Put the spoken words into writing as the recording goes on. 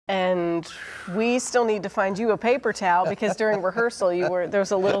And we still need to find you a paper towel because during rehearsal there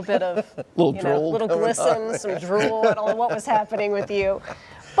was a little bit of little glisten, some drool. I don't know what was happening with you.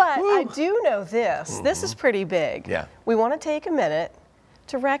 But I do know this. This is pretty big. Yeah. We want to take a minute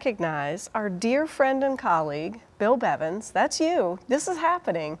to recognize our dear friend and colleague, Bill Bevins. That's you. This is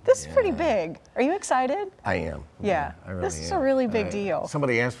happening. This is pretty big. Are you excited? I am. Yeah. I really this is am. a really big deal.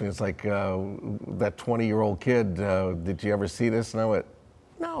 Somebody asked me, it's like, that 20-year-old kid, did you ever see this? And I went,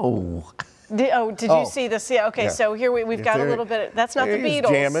 no. Did you see this? Yeah, okay, so here we've got a little bit. That's not the Beatles.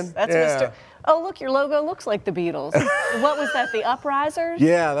 Jamming. That's Mr. Oh, look, your logo looks like the Beatles. What was that, the Uprisers?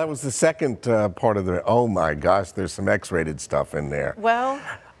 Yeah, that was the second part of the, oh my gosh, there's some X-rated stuff in there. Well,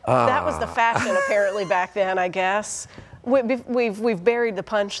 that was the fashion apparently back then, I guess. We've buried the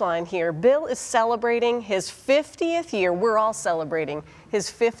punchline here. Bill is celebrating his 50th year. We're all celebrating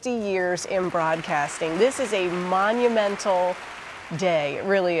his 50 years in broadcasting. This is a monumental day. It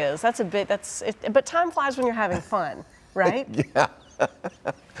really is. But time flies when you're having fun, right? Yeah.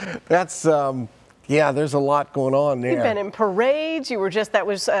 There's a lot going on there. You've been in parades. You were that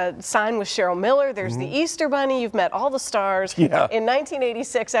was signed with Cheryl Miller. There's the Easter Bunny. You've met all the stars. Yeah. In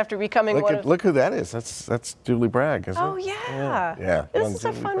 1986, after becoming look who that is. That's Julie Bragg, isn't it? Oh, yeah. Yeah. This is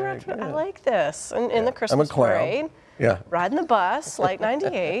a fun reference. I like this. In the Christmas I'm a clown. parade. Yeah. Riding the bus, like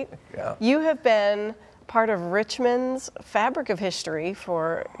 98. Yeah. You have been part of Richmond's fabric of history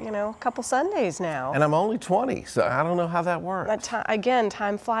for, a couple Sundays now. And I'm only 20, so I don't know how that works. Again,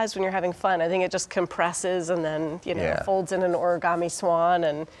 time flies when you're having fun. I think it just compresses and then, folds in an origami swan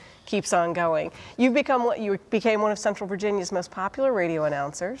and keeps on going. You became one of Central Virginia's most popular radio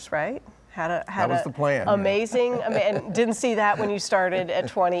announcers, right? That was the plan. Amazing, and didn't see that when you started at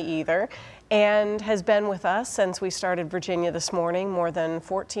 20 either. And has been with us since we started Virginia This Morning more than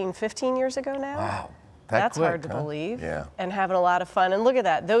 14, 15 years ago now. Wow. That's quick, hard to believe. Yeah. And having a lot of fun. And look at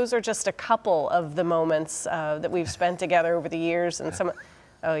that. Those are just a couple of the moments that we've spent together over the years. And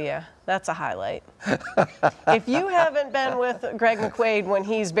oh yeah, that's a highlight. If you haven't been with Greg McQuaid when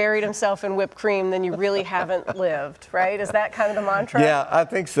he's buried himself in whipped cream, then you really haven't lived, right? Is that kind of the mantra? Yeah, I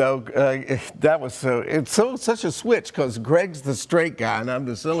think so. It's such a switch because Greg's the straight guy and I'm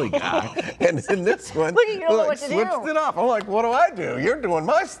the silly guy. And in this one, look, you don't know what to switched do. it up. I'm like, what do I do? You're doing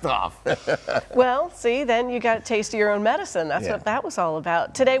my stuff. Well, see, then you got a taste of your own medicine. That's what that was all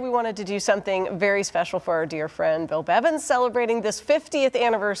about. Today we wanted to do something very special for our dear friend Bill Bevins, celebrating this 50th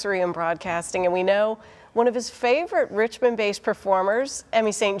anniversary in broadcasting, and we know one of his favorite Richmond-based performers,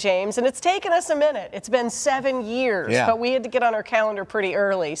 Emmy St. James, and it's taken us a minute. It's been 7 years, but we had to get on her calendar pretty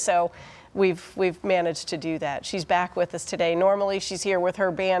early, so we've managed to do that. She's back with us today. Normally, she's here with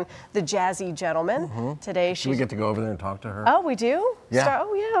her band, the Jazzy Gentlemen. Today, we get to go over there and talk to her? Oh, we do? Yeah.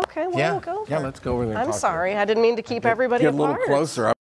 Oh, yeah. Okay. Well, we'll go. Yeah, let's go over there and talk I'm to her. sorry. I didn't mean to keep everybody Get apart. a little closer.